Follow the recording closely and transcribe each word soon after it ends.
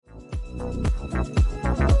Gonna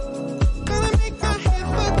make my head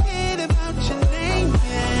forget about your name.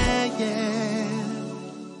 Yeah, yeah.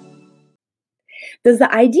 Does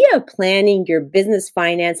the idea of planning your business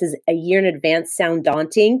finances a year in advance sound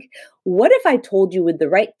daunting? What if I told you with the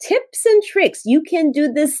right tips and tricks, you can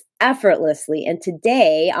do this effortlessly? And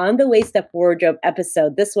today on the Waist Up Wardrobe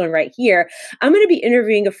episode, this one right here, I'm going to be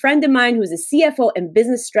interviewing a friend of mine who's a CFO and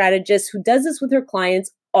business strategist who does this with her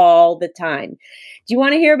clients all the time. Do you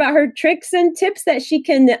want to hear about her tricks and tips that she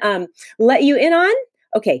can let you in on?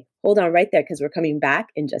 Okay, hold on right there because we're coming back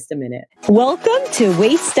in just a minute. Welcome to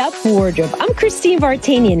Waist Up Wardrobe. I'm Christine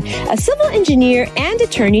Vartanian, a civil engineer and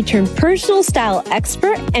attorney turned personal style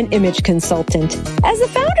expert and image consultant. As the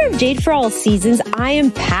founder of Jade for All Seasons, I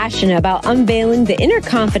am passionate about unveiling the inner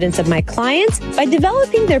confidence of my clients by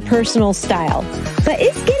developing their personal style. But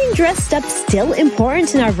is getting dressed up still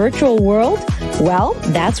important in our virtual world? Well,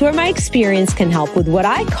 that's where my experience can help with what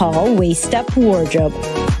I call Waist Up Wardrobe.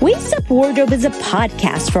 Waist Up Wardrobe is a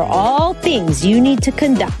podcast for all things you need to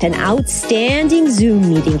conduct an outstanding Zoom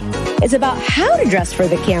meeting. It's about how to dress for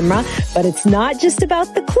the camera, but it's not just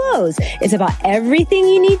about the clothes. It's about everything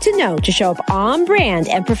you need to know to show up on brand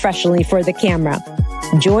and professionally for the camera.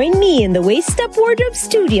 Join me in the Waist Up Wardrobe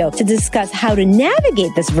studio to discuss how to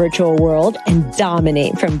navigate this virtual world and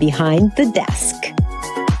dominate from behind the desk.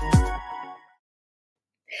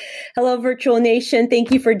 Hello, Virtual Nation.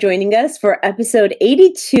 Thank you for joining us for episode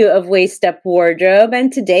 82 of Waist Up Wardrobe.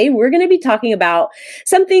 And today we're going to be talking about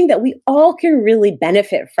something that we all can really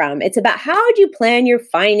benefit from. It's about how do you plan your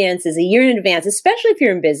finances a year in advance, especially if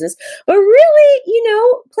you're in business. But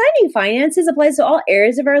really, planning finances applies to all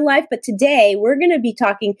areas of our life. But today we're going to be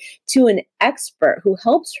talking to an expert who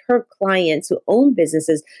helps her clients who own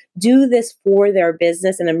businesses do this for their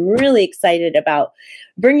business. And I'm really excited about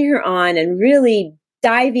bringing her on and really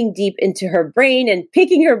diving deep into her brain and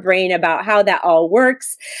picking her brain about how that all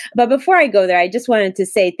works. But before I go there, I just wanted to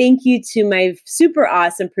say thank you to my super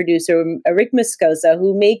awesome producer, Rick Moscosa,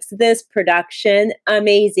 who makes this production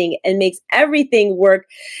amazing and makes everything work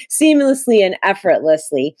seamlessly and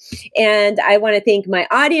effortlessly. And I want to thank my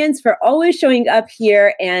audience for always showing up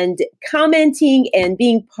here and commenting and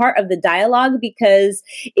being part of the dialogue, because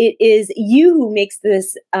it is you who makes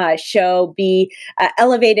this show be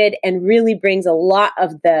elevated and really brings a lot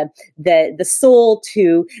of the soul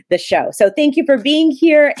to the show. So thank you for being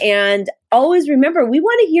here, and always remember, we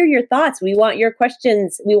want to hear your thoughts. We want your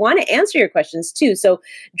questions. We want to answer your questions too. So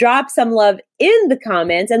drop some love in the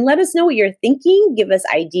comments and let us know what you're thinking. Give us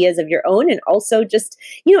ideas of your own, and also just,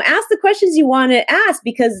 ask the questions you want to ask,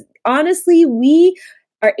 because honestly, we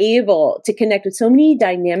are able to connect with so many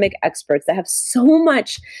dynamic experts that have so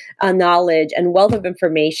much knowledge and wealth of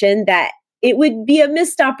information that it would be a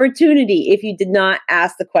missed opportunity if you did not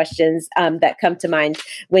ask the questions that come to mind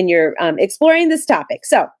when you're exploring this topic.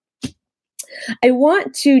 So I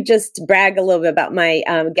want to just brag a little bit about my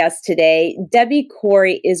guest today. Debbie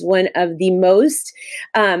Corey is one of the most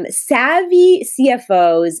savvy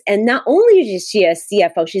CFOs. And not only is she a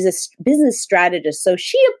CFO, she's a business strategist. So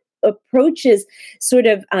she approaches sort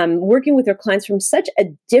of working with her clients from such a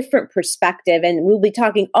different perspective, and we'll be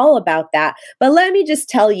talking all about that. But let me just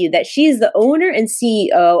tell you that she is the owner and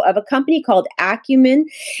CEO of a company called Acumen,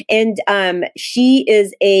 and she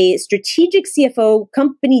is a strategic CFO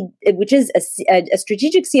company, which is a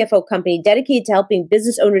strategic CFO company dedicated to helping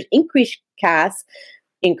business owners increase cash,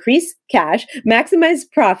 maximize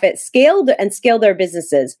profit, scale their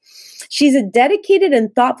businesses. She's a dedicated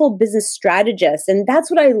and thoughtful business strategist. And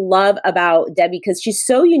that's what I love about Debbie, because she's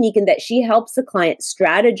so unique in that she helps the client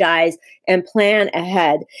strategize and plan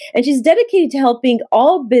ahead. And she's dedicated to helping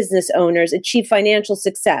all business owners achieve financial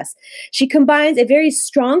success. She combines a very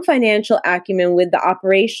strong financial acumen with the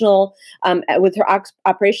operational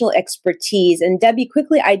expertise. And Debbie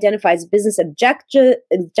quickly identifies business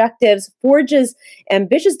objectives, forges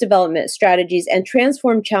ambitious development strategies, and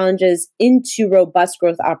transform challenges into robust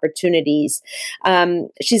growth opportunities.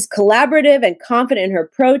 She's collaborative and confident in her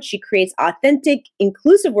approach. She creates authentic,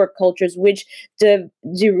 inclusive work cultures which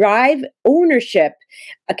derive ownership,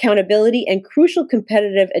 accountability, and crucial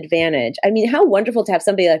competitive advantage. I mean, how wonderful to have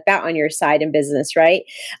somebody like that on your side in business, right?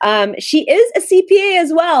 She is a CPA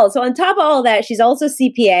as well. So on top of all that, she's also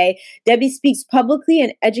CPA. Debbie speaks publicly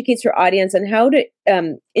and educates her audience on how to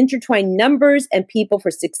intertwine numbers and people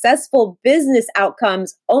for successful business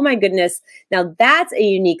outcomes. Oh my goodness. Now that's a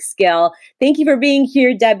unique skill. Thank you for being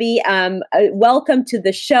here, Debbie. Welcome to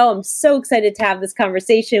the show. I'm so excited to have this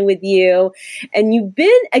conversation with you. And you've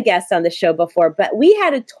been a guest on the show before, but we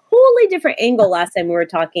had a totally different angle last time we were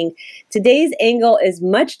talking. Today's angle is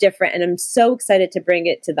much different, and I'm so excited to bring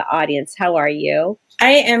it to the audience. How are you?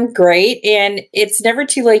 I am great, and it's never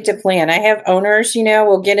too late to plan. I have owners,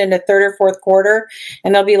 we'll get into third or fourth quarter,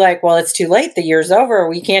 and they'll be like, well, it's too late. The year's over.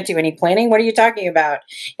 We can't do any planning. What are you talking about?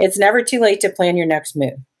 It's never too late to plan your next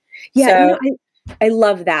move. Yeah, So, I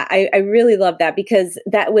love that. I really love that, because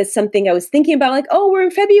that was something I was thinking about, like, oh, we're in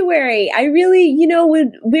February. I really,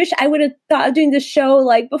 would wish I would have thought of doing this show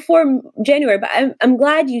like before January, but I'm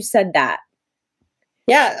glad you said that.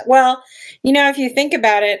 yeah, well, if you think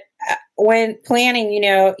about it, when planning,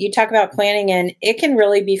 you talk about planning, and it can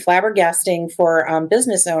really be flabbergasting for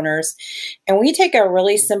business owners. And we take a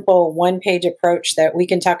really simple one-page approach that we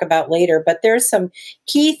can talk about later. But there's some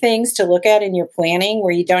key things to look at in your planning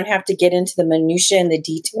where you don't have to get into the minutia and the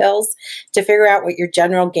details to figure out what your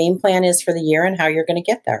general game plan is for the year and how you're going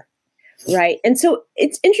to get there. Right. And so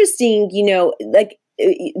it's interesting, like,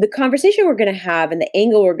 the conversation we're going to have and the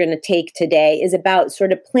angle we're going to take today is about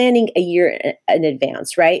sort of planning a year in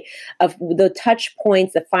advance, right? Of the touch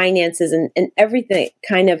points, the finances, and everything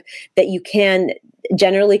kind of that you can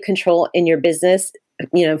generally control in your business,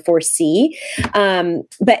 foresee.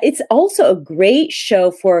 But it's also a great show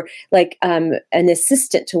for like an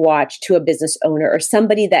assistant to watch to a business owner, or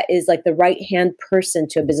somebody that is like the right-hand person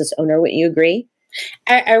to a business owner. Wouldn't you agree?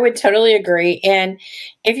 I would totally agree. And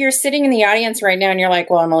if you're sitting in the audience right now and you're like,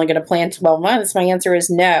 well, I'm only going to plan 12 months, my answer is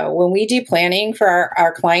no. When we do planning for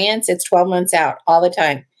our clients, it's 12 months out all the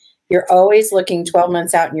time. You're always looking 12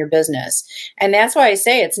 months out in your business. And that's why I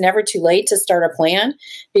say it's never too late to start a plan,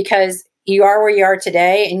 because you are where you are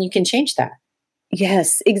today and you can change that.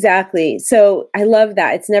 Yes, exactly. So I love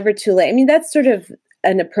that. It's never too late. I mean, that's sort of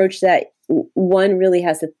an approach that one really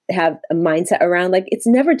has to have a mindset around. Like, it's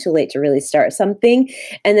never too late to really start something.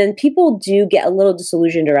 And then people do get a little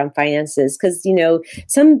disillusioned around finances because, we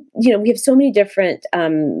have so many different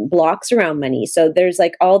blocks around money. So there's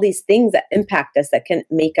like all these things that impact us that can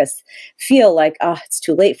make us feel like, oh, it's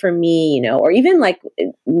too late for me, or even like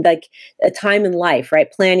a time in life, right?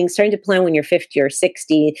 Starting to plan when you're 50 or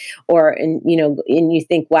 60, and you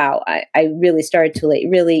think, wow, I really started too late.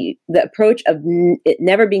 Really, the approach of it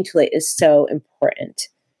never being too late is so important.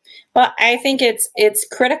 Well, I think it's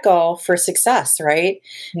critical for success, right?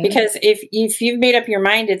 Yeah. Because if you've made up your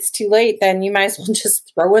mind it's too late, then you might as well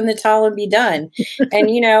just throw in the towel and be done.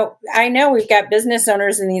 And I know we've got business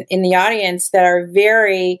owners in the audience that are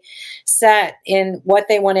very set in what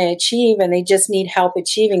they want to achieve, and they just need help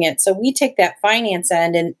achieving it. So we take that finance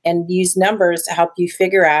end and use numbers to help you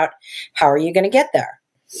figure out how are you going to get there.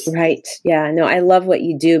 Right. Yeah. No, I love what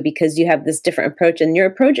you do because you have this different approach, and your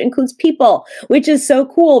approach includes people, which is so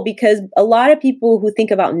cool, because a lot of people who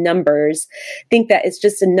think about numbers think that it's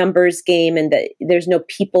just a numbers game and that there's no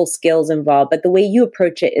people skills involved. But the way you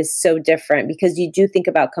approach it is so different, because you do think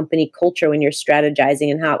about company culture when you're strategizing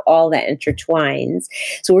and how all that intertwines.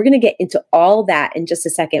 So we're going to get into all that in just a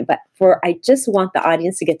second. But I just want the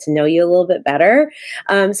audience to get to know you a little bit better.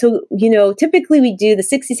 So, typically we do the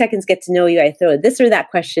 60 seconds get to know you. I throw this or that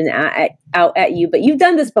question out at you, but you've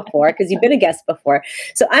done this before because you've been a guest before.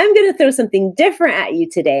 So I'm going to throw something different at you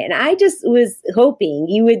today. And I just was hoping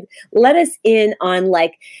you would let us in on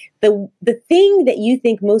like the thing that you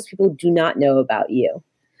think most people do not know about you.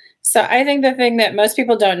 So I think the thing that most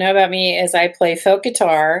people don't know about me is I play folk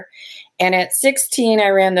guitar. And at 16, I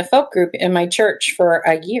ran the folk group in my church for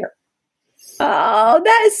a year. Oh,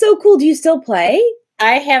 that is so cool. Do you still play?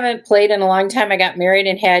 I haven't played in a long time. I got married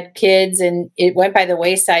and had kids, and it went by the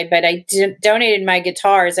wayside, but I donated my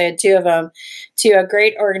guitars. I had 2 of them to a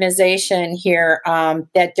great organization here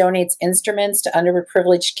that donates instruments to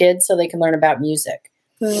underprivileged kids so they can learn about music.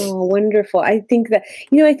 Oh, wonderful. I think that,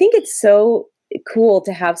 I think it's so cool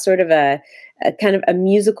to have sort of a kind of a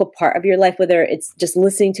musical part of your life, whether it's just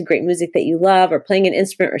listening to great music that you love or playing an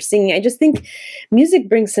instrument or singing. I just think music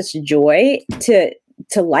brings such joy to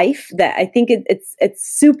life that I think it's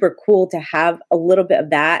super cool to have a little bit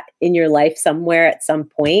of that in your life somewhere at some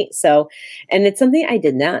point. So, and it's something I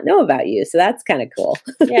did not know about you. So that's kind of cool.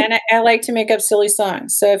 Yeah. And I like to make up silly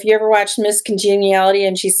songs. So if you ever watch Miss Congeniality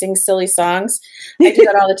and she sings silly songs, I do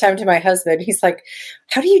that all the time to my husband. He's like,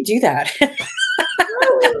 how do you do that?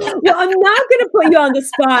 Well, I'm not going to put you on the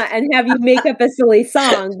spot and have you make up a silly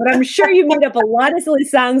song, but I'm sure you made up a lot of silly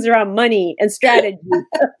songs around money and strategy.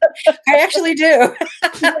 I actually do.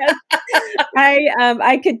 Yes.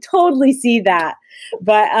 I could totally see that.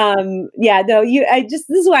 But this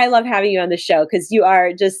is why I love having you on the show, because you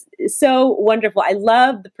are just so wonderful. I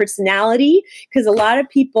love the personality, because a lot of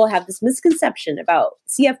people have this misconception about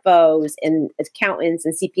CFOs and accountants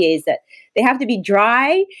and CPAs that they have to be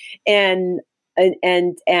dry and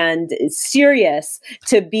and serious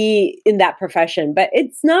to be in that profession, but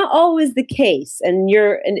it's not always the case. And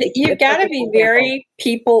it's You've got to be very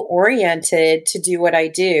people oriented to do what I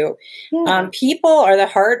do. Yeah. People are the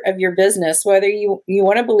heart of your business, whether you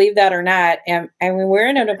want to believe that or not. And when we're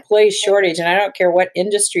in an employee shortage, and I don't care what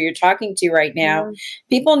industry you're talking to right now,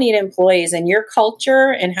 people need employees, and your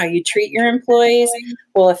culture and how you treat your employees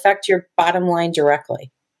will affect your bottom line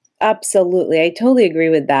directly. Absolutely. I totally agree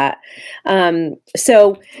with that.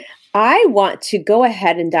 So I want to go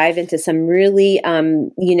ahead and dive into some really,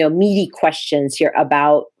 meaty questions here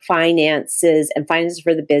about finances and finances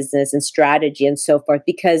for the business and strategy and so forth,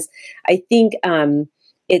 because I think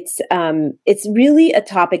it's really a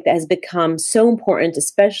topic that has become so important,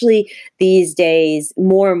 especially these days,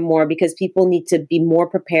 more and more, because people need to be more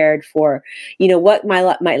prepared for, what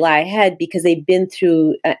might lie ahead, because they've been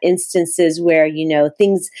through instances where,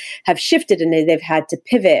 things have shifted and they've had to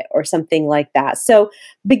pivot or something like that. So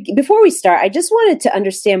before we start, I just wanted to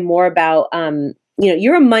understand more about,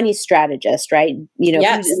 you're a money strategist, right?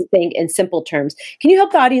 Yes. If you think in simple terms, can you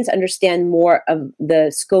help the audience understand more of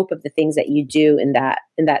the scope of the things that you do in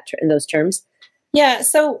those terms? Yeah.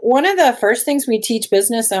 So one of the first things we teach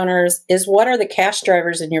business owners is what are the cash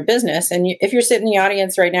drivers in your business? And if you're sitting in the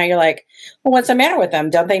audience right now, you're like, well, what's the matter with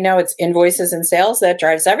them? Don't they know it's invoices and sales that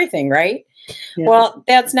drives everything, right? Yeah. Well,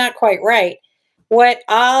 that's not quite right. What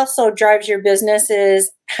also drives your business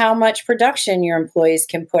is how much production your employees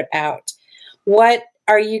can put out. What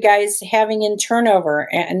are you guys having in turnover,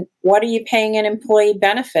 and what are you paying in employee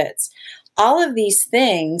benefits? All of these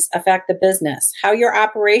things affect the business. How your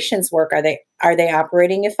operations work. Are they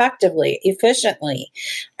operating effectively, efficiently?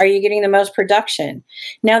 Are you getting the most production?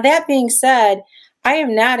 Now, that being said, I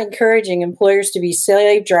am not encouraging employers to be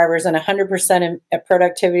slave drivers and 100%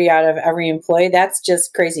 productivity out of every employee. That's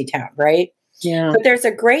just crazy town, right? Yeah. But there's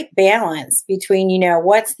a great balance between,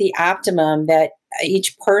 what's the optimum that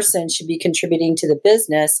each person should be contributing to the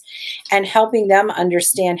business and helping them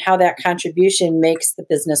understand how that contribution makes the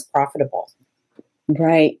business profitable.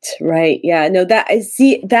 Right. Yeah. No, that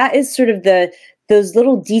is sort of those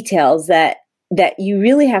little details that you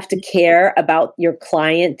really have to care about your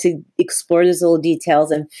client to explore those little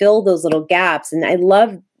details and fill those little gaps. And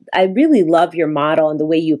I really love your model and the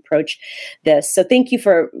way you approach this. So thank you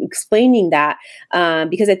for explaining that,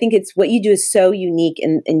 because I think what you do is so unique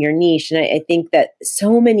in your niche. And I think that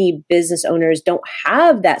so many business owners don't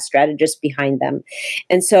have that strategist behind them.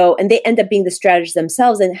 And they end up being the strategists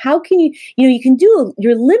themselves. And how can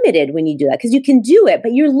you're limited when you do that, because you can do it,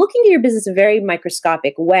 but you're looking at your business a very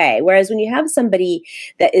microscopic way. Whereas when you have somebody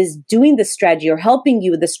that is doing the strategy or helping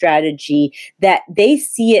you with the strategy, that they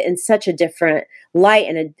see it in such a different light,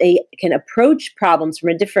 and they can approach problems from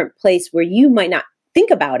a different place where you might not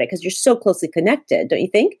think about it because you're so closely connected, don't you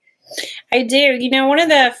think? I do. One of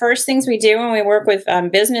the first things we do when we work with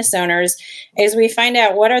business owners is we find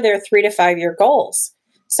out what are their 3 to 5 year goals.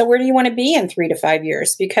 So where do you want to be in 3 to 5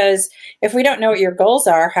 years? Because if we don't know what your goals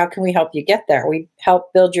are, how can we help you get there? We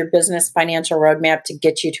help build your business financial roadmap to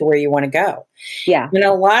get you to where you want to go. Yeah. And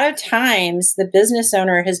a lot of times the business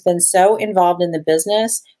owner has been so involved in the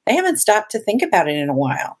business, they haven't stopped to think about it in a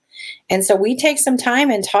while. And so we take some time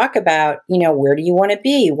and talk about, where do you want to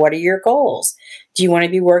be? What are your goals? Do you want to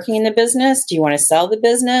be working in the business? Do you want to sell the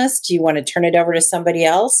business? Do you want to turn it over to somebody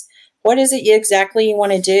else? What is it exactly you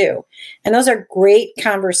want to do? And those are great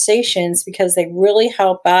conversations because they really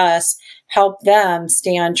help us help them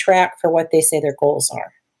stay on track for what they say their goals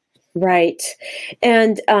are. Right.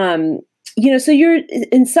 And, so you're,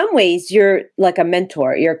 in some ways, you're like a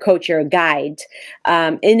mentor, you're a coach, you're a guide.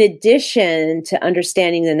 In addition to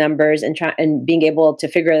understanding the numbers and being able to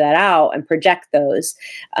figure that out and project those,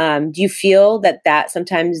 do you feel that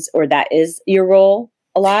sometimes, or that is your role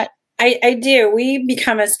a lot? I do. We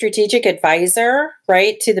become a strategic advisor,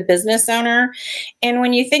 right, to the business owner. And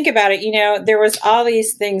when you think about it, there was all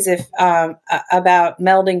these things about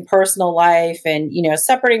melding personal life and,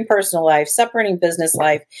 separating personal life, separating business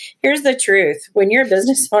life. Here's the truth. When you're a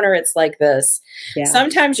business owner, it's like this. Yeah.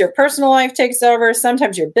 Sometimes your personal life takes over.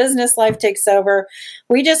 Sometimes your business life takes over.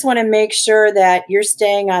 We just want to make sure that you're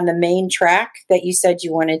staying on the main track that you said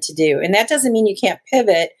you wanted to do. And that doesn't mean you can't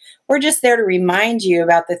pivot. We're just there to remind you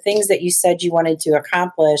about the things that you said you wanted to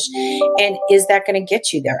accomplish. And is that going to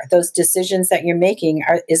get you there? Those decisions that you're making,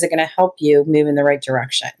 is it going to help you move in the right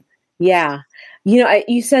direction? Yeah.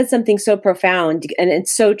 You said something so profound, and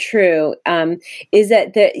it's so true, is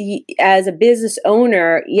that as a business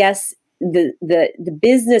owner, yes, the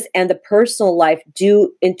business and the personal life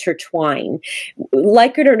do intertwine.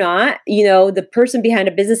 Like it or not, the person behind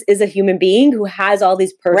a business is a human being who has all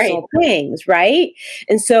these personal things, right?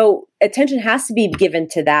 And so attention has to be given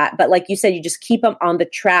to that. But like you said, you just keep them on the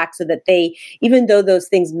track so that they, even though those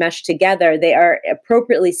things mesh together, they are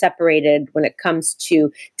appropriately separated when it comes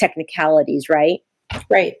to technicalities, right?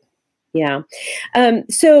 Right. Yeah.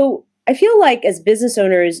 So I feel like as business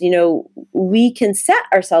owners, we can set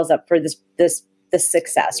ourselves up for this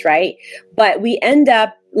success, right? But we end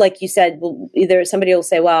up, like you said, either somebody will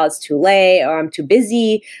say, well, it's too late, or I'm too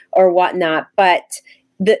busy, or whatnot. But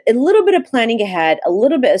a little bit of planning ahead, a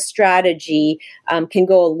little bit of strategy can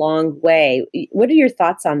go a long way. What are your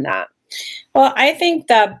thoughts on that? Well, I think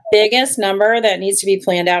the biggest number that needs to be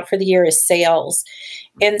planned out for the year is sales.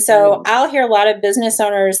 And so I'll hear a lot of business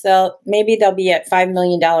owners, they'll be at $5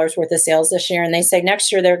 million worth of sales this year. And they say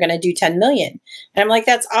next year they're going to do 10 million. And I'm like,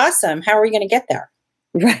 that's awesome. How are we going to get there?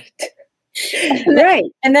 Right. Right.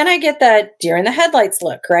 And then I get the deer in the headlights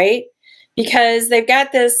look, right? Because they've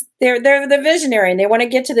got this, they're the visionary and they want to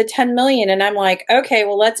get to the 10 million. And I'm like, okay,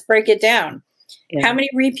 well, let's break it down. Yeah. How many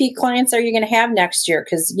repeat clients are you going to have next year?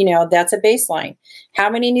 Because, that's a baseline. How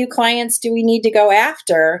many new clients do we need to go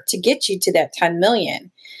after to get you to that 10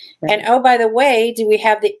 million? Right. And, oh, by the way, do we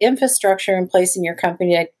have the infrastructure in place in your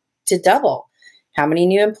company to double? How many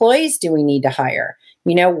new employees do we need to hire?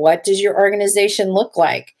 What does your organization look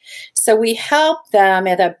like? So we help them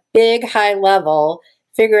at a big, high level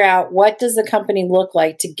figure out what does the company look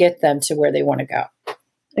like to get them to where they want to go.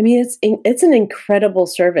 I mean, it's an incredible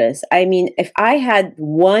service. I mean, if I had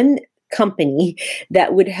one company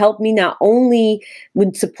that would help me, not only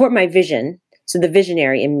would support my vision, so the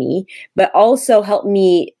visionary in me, but also help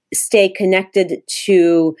me stay connected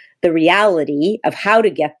to the reality of how to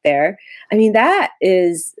get there. I mean, that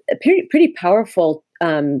is a pretty powerful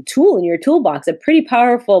tool in your toolbox, a pretty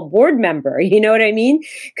powerful board member. You know what I mean?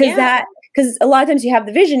 Because a lot of times you have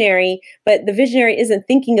the visionary, but the visionary isn't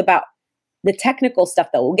thinking about the technical stuff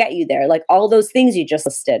that will get you there, like all those things you just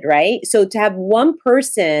listed, right? So to have one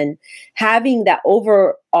person having that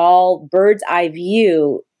overall bird's eye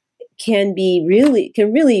view can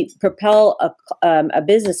really propel a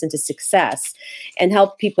business into success and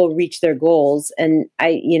help people reach their goals. And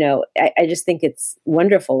I just think it's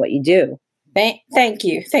wonderful what you do. Thank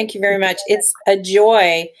you. Thank you very much. It's a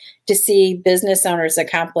joy to see business owners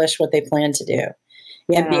accomplish what they plan to do.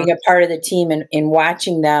 Yeah. And being a part of the team and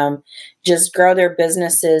watching them just grow their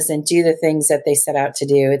businesses and do the things that they set out to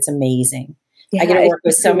do. It's amazing. Yeah, I get to work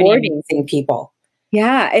with so many amazing people.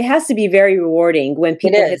 Yeah, it has to be very rewarding when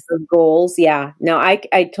people hit those goals. Yeah, no,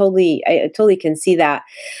 I totally can see that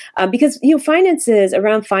because finances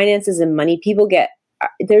and money, people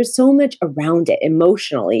there's so much around it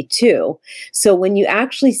emotionally too. So when you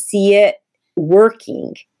actually see it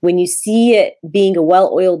working, when you see it being a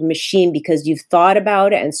well-oiled machine because you've thought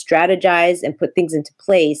about it and strategized and put things into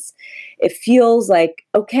place, it feels like,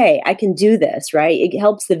 okay, I can do this, right? It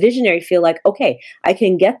helps the visionary feel like, okay, I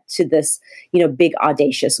can get to this, big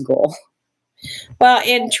audacious goal. Well,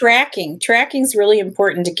 in tracking is really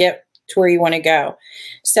important to get to where you want to go.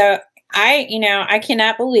 So I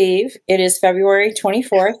cannot believe it is February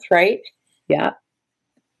 24th, right? Yeah.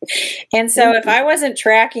 And so if I wasn't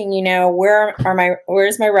tracking,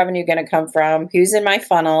 where's my revenue going to come from? Who's in my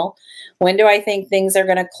funnel? When do I think things are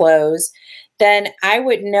going to close? Then I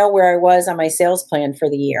would know where I was on my sales plan for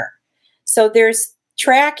the year. So there's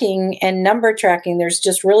tracking and number tracking. There's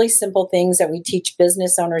just really simple things that we teach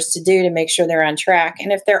business owners to do to make sure they're on track.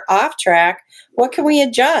 And if they're off track, what can we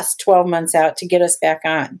adjust 12 months out to get us back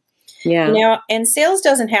on? Yeah. And sales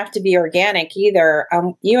doesn't have to be organic either.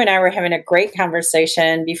 You and I were having a great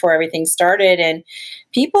conversation before everything started, and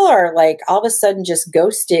people are like all of a sudden just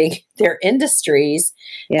ghosting their industries.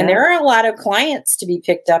 Yeah. And there are a lot of clients to be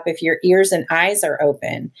picked up if your ears and eyes are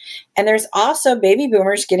open. And there's also baby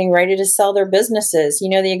boomers getting ready to sell their businesses.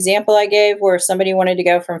 The example I gave where somebody wanted to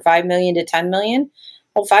go from 5 million to 10 million.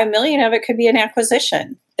 Well, 5 million of it could be an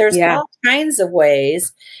acquisition. There's all kinds of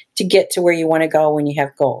ways to get to where you want to go when you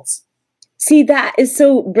have goals. See, that is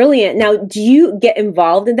so brilliant. Now, do you get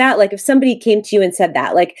involved in that? Like if somebody came to you and said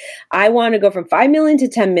that, like, I want to go from 5 million to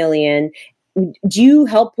 10 million, do you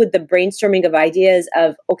help with the brainstorming of ideas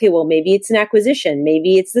of, okay, well, maybe it's an acquisition.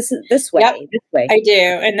 Maybe it's this way, this way. I do.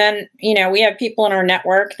 And then, we have people in our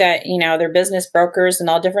network that, they're business brokers and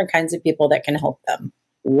all different kinds of people that can help them.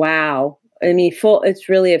 Wow. I mean, it's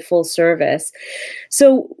really a full service.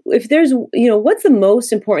 So if there's, what's the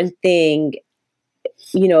most important thing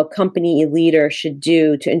a company leader should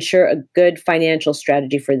do to ensure a good financial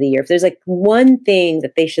strategy for the year? If there's like one thing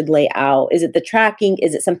that they should lay out, is it the tracking?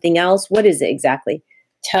 Is it something else? What is it exactly?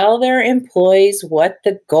 Tell their employees what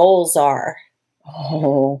the goals are.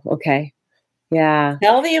 Oh, okay. Yeah.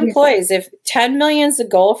 Tell the employees if 10 million is the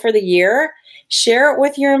goal for the year, share it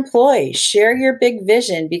with your employees. Share your big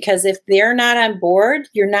vision, because if they're not on board,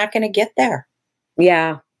 you're not going to get there.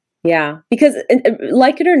 Yeah. Yeah. Because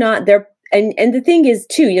like it or not, and the thing is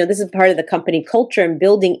too, this is part of the company culture and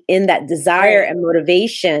building in that desire and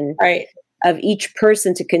motivation of each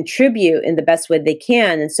person to contribute in the best way they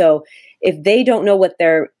can. And so if they don't know what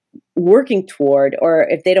they're working toward, or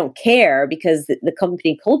if they don't care because the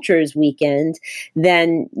company culture is weakened,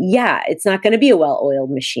 then it's not going to be a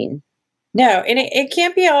well-oiled machine. No, and it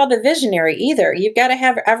can't be all the visionary either. You've got to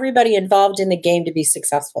have everybody involved in the game to be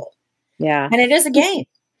successful. Yeah. And it is a game.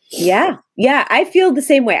 Yeah. Yeah. I feel the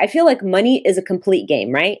same way. I feel like money is a complete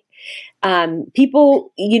game, right?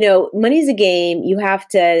 People, money's a game. You have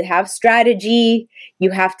to have strategy.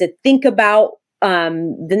 You have to think about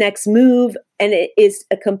the next move, and it is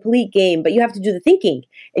a complete game, but you have to do the thinking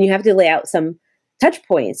and you have to lay out some touch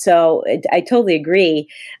points. So I totally agree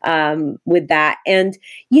with that. And,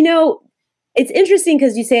 it's interesting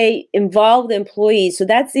because you say involve the employees. So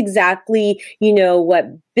that's exactly, what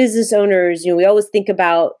business owners, we always think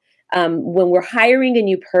about when we're hiring a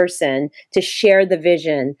new person, to share the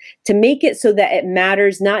vision, to make it so that it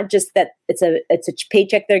matters, not just that it's a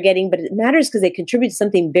paycheck they're getting, but it matters because they contribute to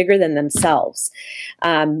something bigger than themselves.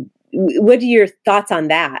 What are your thoughts on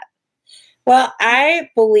that? Well, I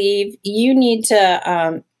believe you need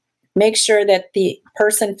to make sure that the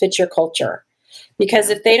person fits your culture. Because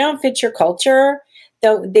if they don't fit your culture,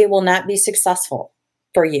 they will not be successful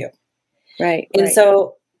for you. Right. And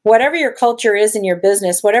so whatever your culture is in your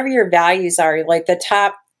business, whatever your values are, like the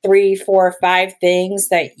top 3, 4, 5 things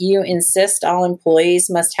that you insist all employees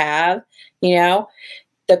must have,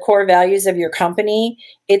 the core values of your company,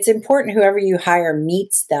 it's important whoever you hire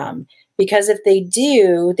meets them. Because if they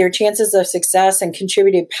do, their chances of success and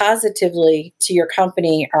contributing positively to your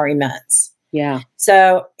company are immense. Yeah.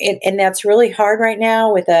 So, and that's really hard right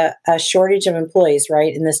now with a shortage of employees,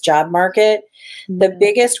 right? In this job market, the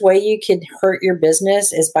biggest way you can hurt your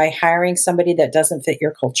business is by hiring somebody that doesn't fit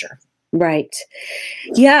your culture. Right.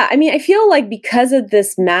 Yeah. I mean, I feel like because of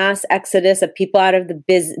this mass exodus of people out of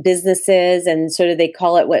the businesses, and sort of they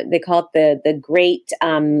call it the great,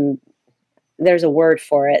 there's a word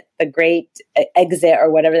for it, the great exit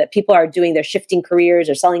or whatever, that people are doing, they're shifting careers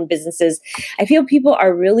or selling businesses. I feel people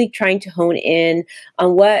are really trying to hone in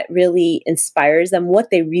on what really inspires them,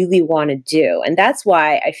 what they really want to do. And that's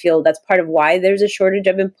why I feel that's part of why there's a shortage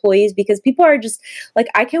of employees, because people are just like,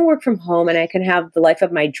 I can work from home and I can have the life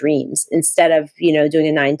of my dreams instead of, doing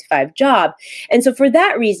a 9-to-5 job. And so for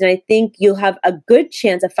that reason, I think you'll have a good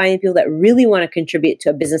chance of finding people that really want to contribute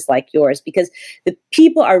to a business like yours, because the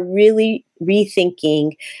people are really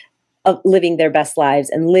rethinking of living their best lives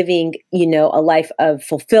and living, a life of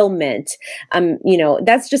fulfillment.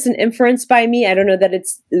 That's just an inference by me. I don't know that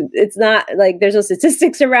it's not like there's no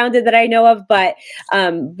statistics around it that I know of, but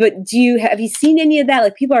have you seen any of that?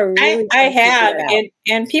 Like people are really, I have,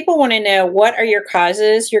 and people want to know, what are your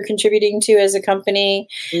causes you're contributing to as a company?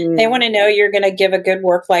 They want to know you're going to give a good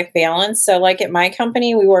work-life balance. So like at my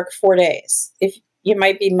company, we work 4 days. If you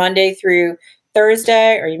might be Monday through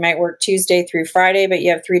Thursday, or you might work Tuesday through Friday, but you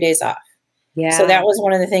have 3 days off. Yeah. So that was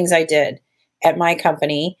one of the things I did at my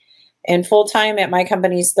company. And full time at my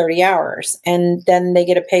company is 30 hours. And then they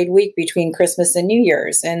get a paid week between Christmas and New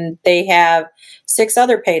Year's. And they have 6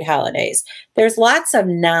 other paid holidays. There's lots of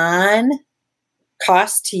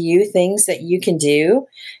cost to you things that you can do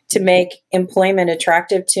to make employment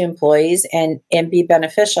attractive to employees and be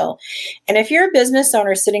beneficial. And if you're a business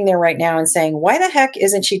owner sitting there right now and saying, why the heck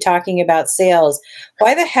isn't she talking about sales?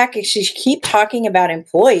 Why the heck is she keep talking about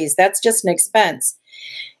employees? That's just an expense.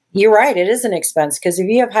 You're right. It is an expense, because if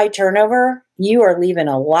you have high turnover, you are leaving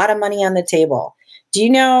a lot of money on the table. Do you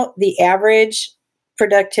know the average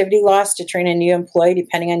productivity loss to train a new employee,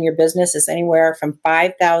 depending on your business, is anywhere from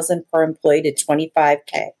 $5,000 per employee to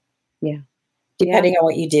 $25,000. Yeah. Depending on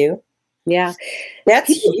what you do. Yeah. That's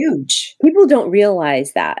huge. People don't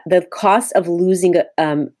realize that the cost of losing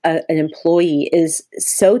an employee is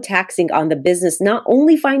so taxing on the business, not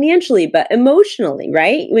only financially, but emotionally,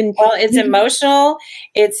 right? It's emotional,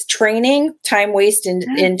 it's training, time wasted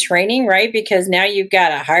in training, right? Because now you've got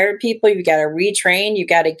to hire people, you've got to retrain, you've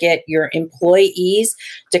got to get your employees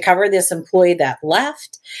to cover this employee that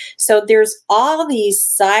left. So there's all these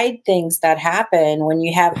side things that happen when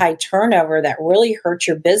you have high turnover that really hurt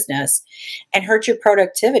your business and hurt your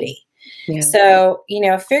productivity. Yeah. So,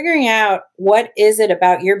 figuring out what is it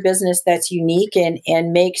about your business that's unique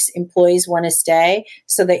and makes employees want to stay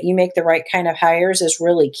so that you make the right kind of hires is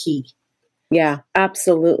really key. Yeah,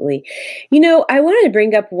 absolutely. I wanted to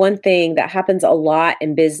bring up one thing that happens a lot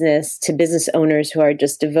in business to business owners who are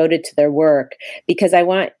just devoted to their work, because I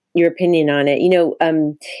want your opinion on it.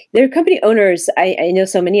 There are company owners, I know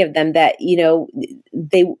so many of them that,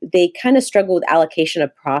 they kind of struggle with allocation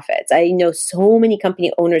of profits. I know so many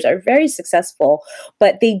company owners are very successful,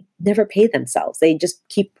 but they never pay themselves. They just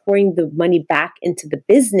keep pouring the money back into the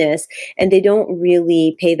business and they don't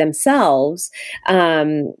really pay themselves. Do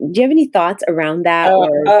you have any thoughts around that?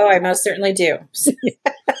 Oh, I most certainly do.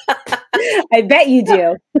 I bet you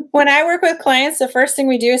do. When I work with clients, the first thing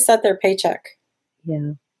we do is set their paycheck.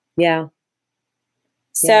 Yeah. Yeah.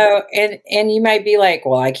 So, and you might be like,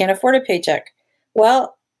 well, I can't afford a paycheck.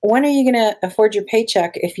 Well, when are you going to afford your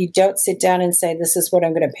paycheck if you don't sit down and say, this is what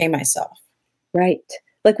I'm going to pay myself? Right.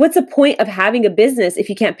 Like, what's the point of having a business if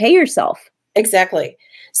you can't pay yourself? Exactly.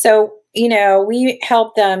 So, we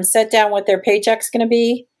help them set down what their paycheck's going to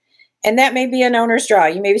be. And that may be an owner's draw.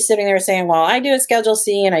 You may be sitting there saying, well, I do a Schedule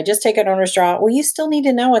C and I just take an owner's draw. Well, you still need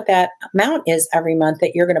to know what that amount is every month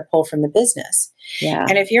that you're going to pull from the business. Yeah.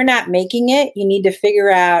 And if you're not making it, you need to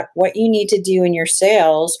figure out what you need to do in your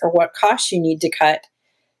sales or what costs you need to cut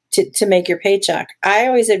to make your paycheck. I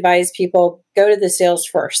always advise people, go to the sales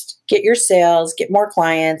first. Get your sales, get more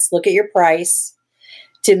clients, look at your price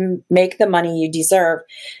to make the money you deserve.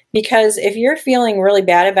 Because if you're feeling really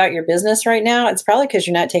bad about your business right now, it's probably because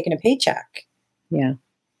you're not taking a paycheck. Yeah.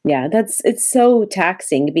 Yeah. It's so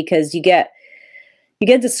taxing because you get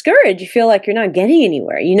discouraged. You feel like you're not getting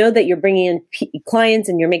anywhere. You know that you're bringing in clients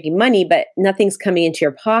and you're making money, but nothing's coming into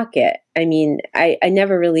your pocket. I mean, I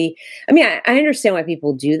never really, I understand why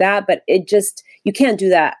people do that, but you can't do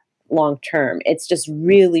that long term. It's just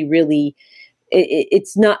really, really,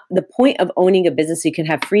 it's not the point of owning a business. So you can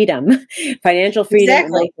have freedom, financial freedom,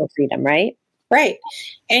 Exactly. emotional freedom, right? Right.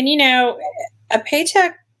 And a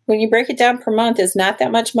paycheck, when you break it down per month, is not that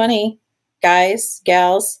much money, guys,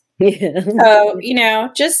 gals. Yeah. So,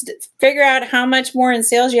 just figure out how much more in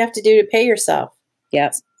sales you have to do to pay yourself.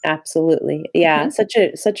 Yep, absolutely. Yeah,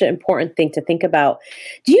 Mm-hmm. such an important thing to think about.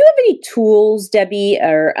 Do you have any tools, Debbie,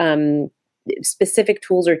 or specific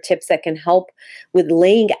tools or tips that can help with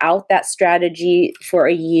laying out that strategy for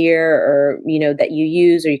a year, or that you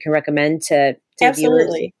use or you can recommend to viewers?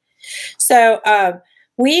 Absolutely. So,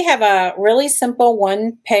 we have a really simple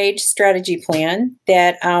one-page strategy plan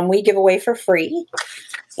that we give away for free.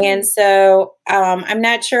 And so I'm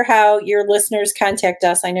not sure how your listeners contact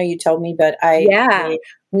us. I know you told me, but I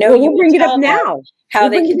know you we'll will bring it up tell them now. how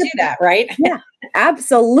they can do that, right? Yeah,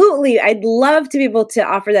 absolutely. I'd love to be able to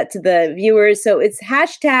offer that to the viewers. So it's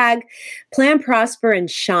hashtag Plan, Prosper, and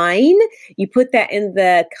Shine. You put that in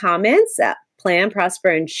the comments. Plan, Prosper,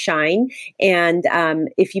 and Shine. And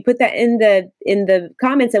if you put that in the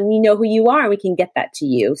comments, and we know who you are, we can get that to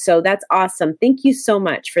you. So that's awesome. Thank you so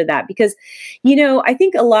much for that. Because, I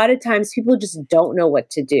think a lot of times people just don't know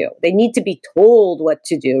what to do. They need to be told what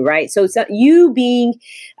to do, right? So it's you being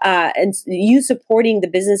and you supporting the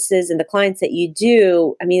businesses and the clients that you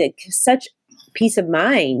do. It's such peace of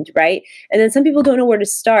mind, right? And then some people don't know where to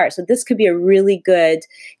start. So this could be a really good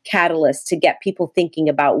catalyst to get people thinking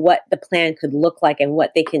about what the plan could look like and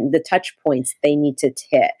the touch points they need to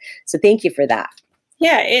hit. So thank you for that.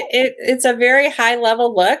 Yeah, it's a very high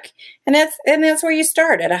level look, and that's where you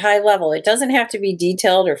start, at a high level. It doesn't have to be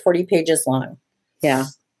detailed or 40 pages long. Yeah.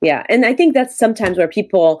 Yeah. And I think that's sometimes where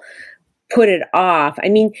people put it off.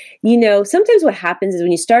 Sometimes what happens is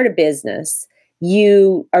when you start a business,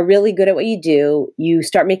 you are really good at what you do. You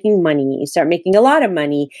start making money, you start making a lot of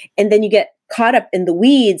money, and then you get caught up in the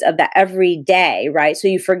weeds of that every day, right? So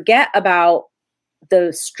you forget about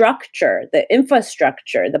the structure, the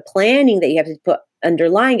infrastructure, the planning that you have to put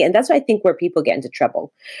underlying it. And that's why I think where people get into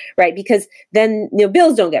trouble, right? Because then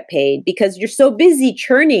bills don't get paid because you're so busy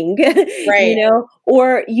churning, Right.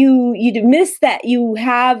 Or you miss that you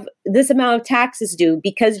have this amount of taxes due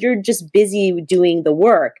because you're just busy doing the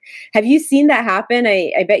work. Have you seen that happen?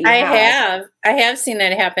 I bet you have. I have seen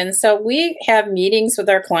that happen. So we have meetings with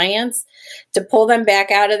our clients to pull them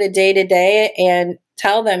back out of the day to day and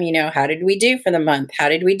tell them, how did we do for the month? How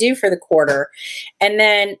did we do for the quarter? And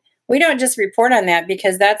then we don't just report on that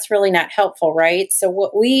because that's really not helpful, right? So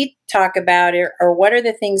what we talk about are what are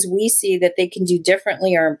the things we see that they can do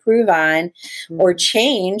differently or improve on or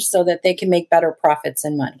change so that they can make better profits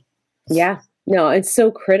and money. Yeah. No, it's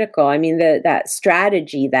so critical. That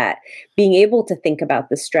strategy, that being able to think about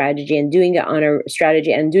the strategy and doing it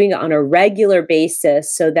on a regular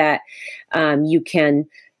basis so that you can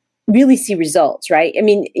really see results, right? I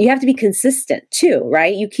mean, you have to be consistent too,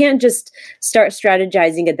 right? You can't just start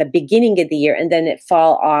strategizing at the beginning of the year and then it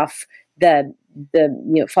fall off the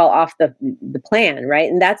plan, right?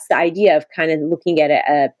 And that's the idea of kind of looking at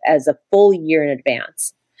it as a full year in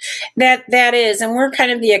advance. That is, and we're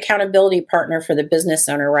kind of the accountability partner for the business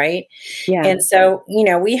owner, right? Yeah. And so,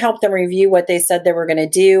 we help them review what they said they were going to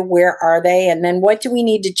do, where are they, and then what do we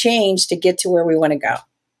need to change to get to where we want to go.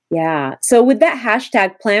 Yeah. So with that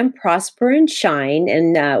hashtag plan, prosper, and shine,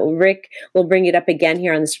 and Rick will bring it up again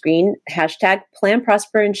here on the screen. Hashtag plan,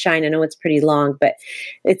 prosper, and shine. I know it's pretty long, but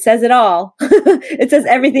it says it all. It says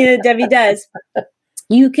everything that Debbie does.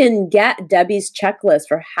 You can get Debbie's checklist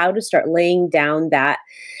for how to start laying down that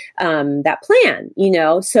plan,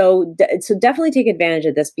 so definitely take advantage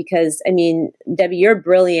of this because, I mean, Debbie, you're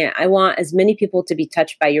brilliant. I want as many people to be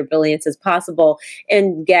touched by your brilliance as possible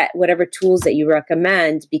and get whatever tools that you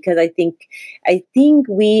recommend, because I think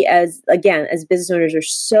we as business owners are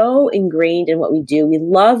so ingrained in what we do. We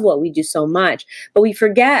love what we do so much, but we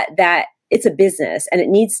forget that it's a business and it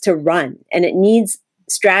needs to run and it needs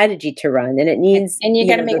strategy to run and it needs, and you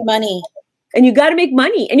got to make money. And you got to make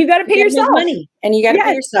money and you got to pay yourself. Money and you got to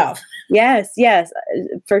pay yourself. Yes,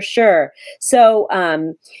 for sure. So,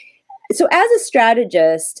 so as a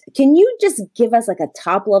strategist, can you just give us like a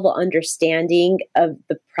top level understanding of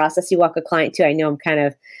the process you walk a client to? I know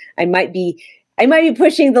I might be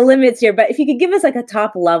pushing the limits here, but if you could give us like a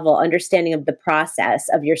top level understanding of the process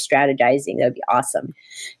of your strategizing, that would be awesome.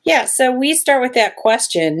 Yeah. So we start with that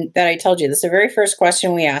question that I told you. This is the very first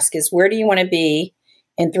question we ask is, where do you want to be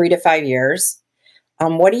in 3 to 5 years?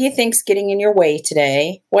 What do you think's getting in your way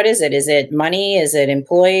today? What is it? Is it money? Is it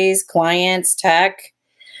employees, clients, tech?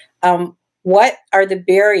 What are the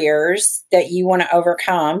barriers that you want to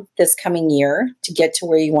overcome this coming year to get to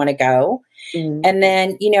where you want to go? Mm-hmm. And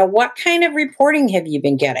then, what kind of reporting have you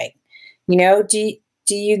been getting? Do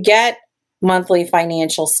you get monthly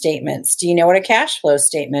financial statements? Do you know what a cash flow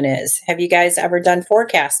statement is? Have you guys ever done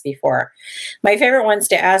forecasts before? My favorite one's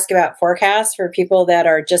to ask about forecasts for people that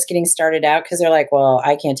are just getting started out because they're like, well,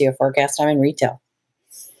 I can't do a forecast. I'm in retail.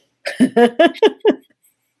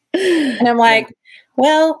 And I'm like,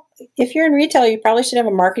 well, if you're in retail, you probably should have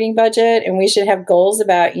a marketing budget and we should have goals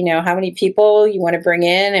about, how many people you want to bring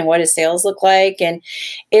in and what does sales look like. And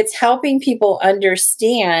it's helping people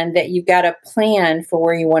understand that you've got a plan for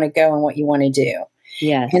where you want to go and what you want to do.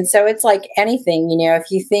 Yeah. And so it's like anything,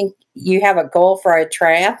 if you think you have a goal for a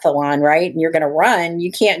triathlon, right, and you're going to run,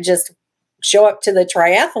 you can't just show up to the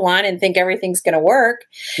triathlon and think everything's going to work.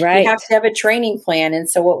 Right. You have to have a training plan. And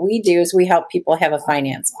so what we do is we help people have a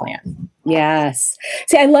finance plan. Yes.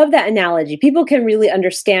 See, I love that analogy. People can really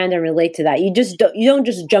understand and relate to that. You don't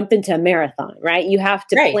just jump into a marathon, right? You have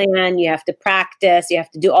to plan, you have to practice, you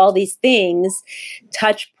have to do all these things,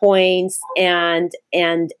 touch points, and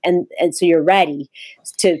so you're ready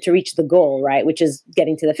to reach the goal, right? Which is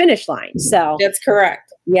getting to the finish line. So that's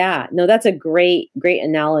correct. Yeah, no, that's a great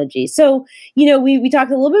analogy. So, we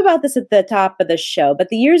talked a little bit about this at the top of the show, but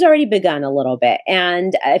the year's already begun a little bit.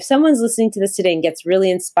 And if someone's listening to this today and gets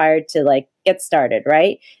really inspired to get started,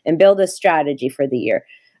 right, and build a strategy for the year,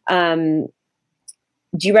 where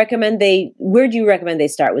do you recommend they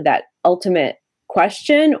start with that ultimate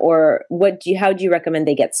question, or how do you recommend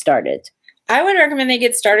they get started? I would recommend they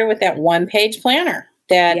get started with that 1-page planner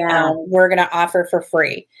that we're going to offer for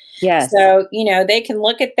free. Yes. So, they can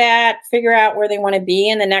look at that, figure out where they want to be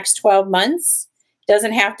in the next 12 months.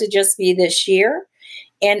 Doesn't have to just be this year.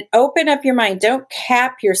 And open up your mind. Don't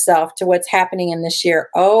cap yourself to what's happening in this year.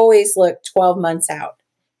 Always look 12 months out.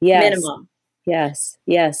 Yes. Minimum. Yes.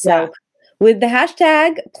 So with the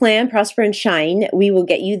hashtag plan, prosper, and shine, we will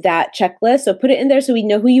get you that checklist. So put it in there so we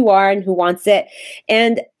know who you are and who wants it.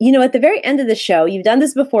 And, at the very end of the show, you've done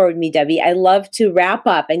this before with me, Debbie. I love to wrap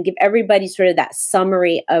up and give everybody sort of that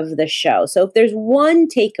summary of the show. So if there's one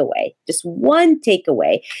takeaway, just one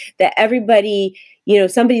takeaway that everybody,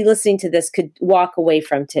 somebody listening to this could walk away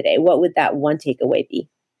from today, what would that one takeaway be?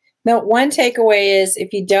 The one takeaway is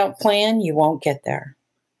if you don't plan, you won't get there.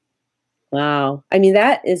 Wow. I mean,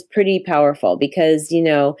 that is pretty powerful because,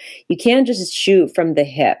 you can't just shoot from the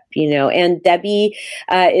hip, and Debbie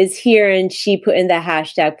is here and she put in the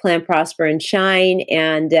hashtag plan, prosper, and shine.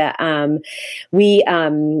 And I'm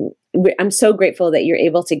so grateful that you're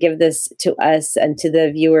able to give this to us and to the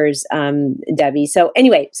viewers, Debbie. So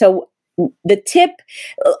anyway, the tip,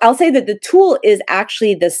 I'll say that the tool is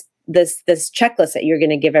actually this checklist that you're going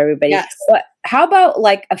to give everybody. Yes. But how about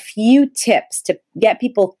a few tips to get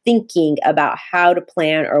people thinking about how to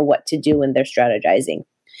plan or what to do when they're strategizing?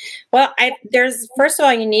 Well, first of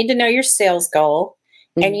all, you need to know your sales goal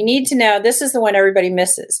And you need to know, this is the one everybody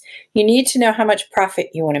misses. You need to know how much profit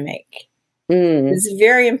you want to make. It's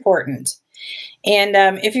very important. And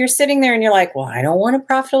if you're sitting there and you're like, well, I don't want a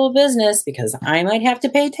profitable business because I might have to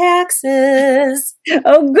pay taxes.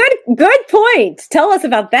 Oh, good point. Tell us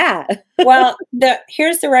about that. Well,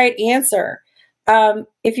 here's the right answer.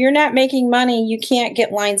 If you're not making money, you can't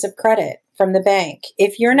get lines of credit from the bank.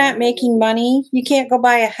 If you're not making money, you can't go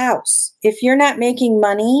buy a house. If you're not making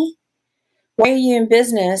money, why are you in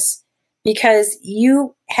business? Because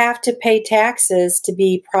you have to pay taxes to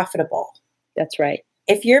be profitable. That's right.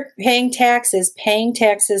 If you're paying taxes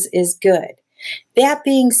is good. That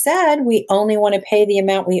being said, we only want to pay the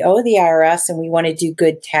amount we owe the IRS and we want to do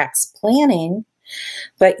good tax planning.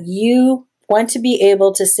 But you want to be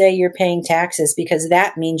able to say you're paying taxes because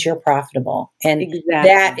that means you're profitable. And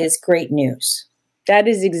that is great news. That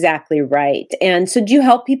is exactly right. And so do you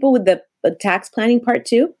help people with the tax planning part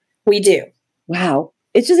too? We do. Wow.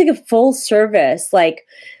 It's just like a full service, like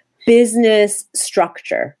business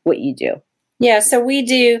structure, what you do. Yeah, so we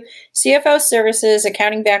do CFO services,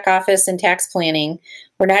 accounting back office, and tax planning.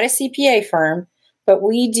 We're not a CPA firm, but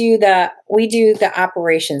we do the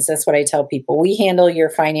operations. That's what I tell people. We handle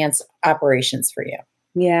your finance operations for you.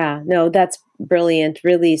 Yeah, no, that's brilliant.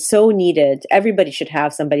 Really so needed. Everybody should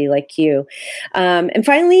have somebody like you. And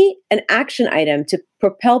finally, an action item to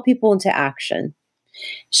propel people into action.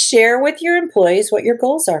 Share with your employees what your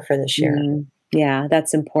goals are for this year. Yeah,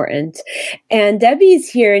 that's important. And Debbie's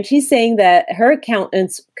here and she's saying that her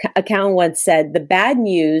accountant once said, the bad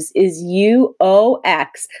news is you owe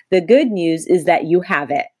X. The good news is that you have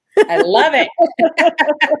it. I love it.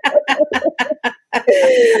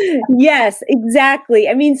 Yes, exactly.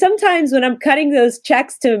 I mean, sometimes when I'm cutting those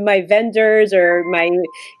checks to my vendors or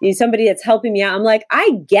somebody that's helping me out, I'm like,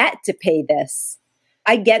 I get to pay this.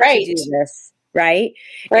 I get to do this. Right.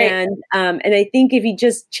 And I think if you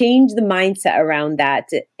just change the mindset around that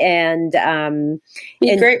and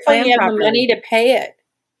be grateful you have the money to pay it.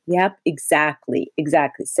 Yep, exactly.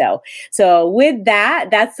 So with that,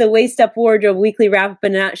 that's the Waist Up Wardrobe Weekly Wrap Up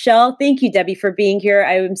in a nutshell. Thank you, Debbie, for being here.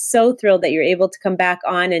 I am so thrilled that you're able to come back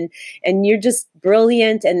on and you're just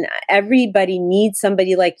brilliant and everybody needs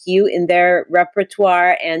somebody like you in their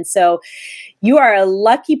repertoire. And so you are a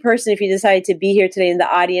lucky person if you decided to be here today in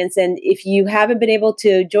the audience. And if you haven't been able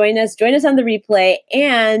to join us on the replay.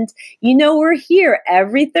 And we're here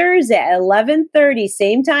every Thursday at 11:30,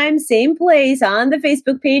 same time, same place on the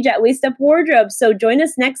Facebook page at Waist Up Wardrobe. So join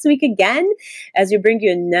us next week again as we bring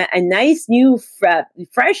you a nice new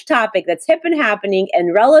fresh topic that's hip and happening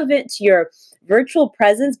and relevant to your virtual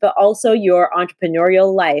presence, but also your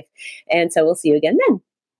entrepreneurial life. And so we'll see you again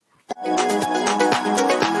then.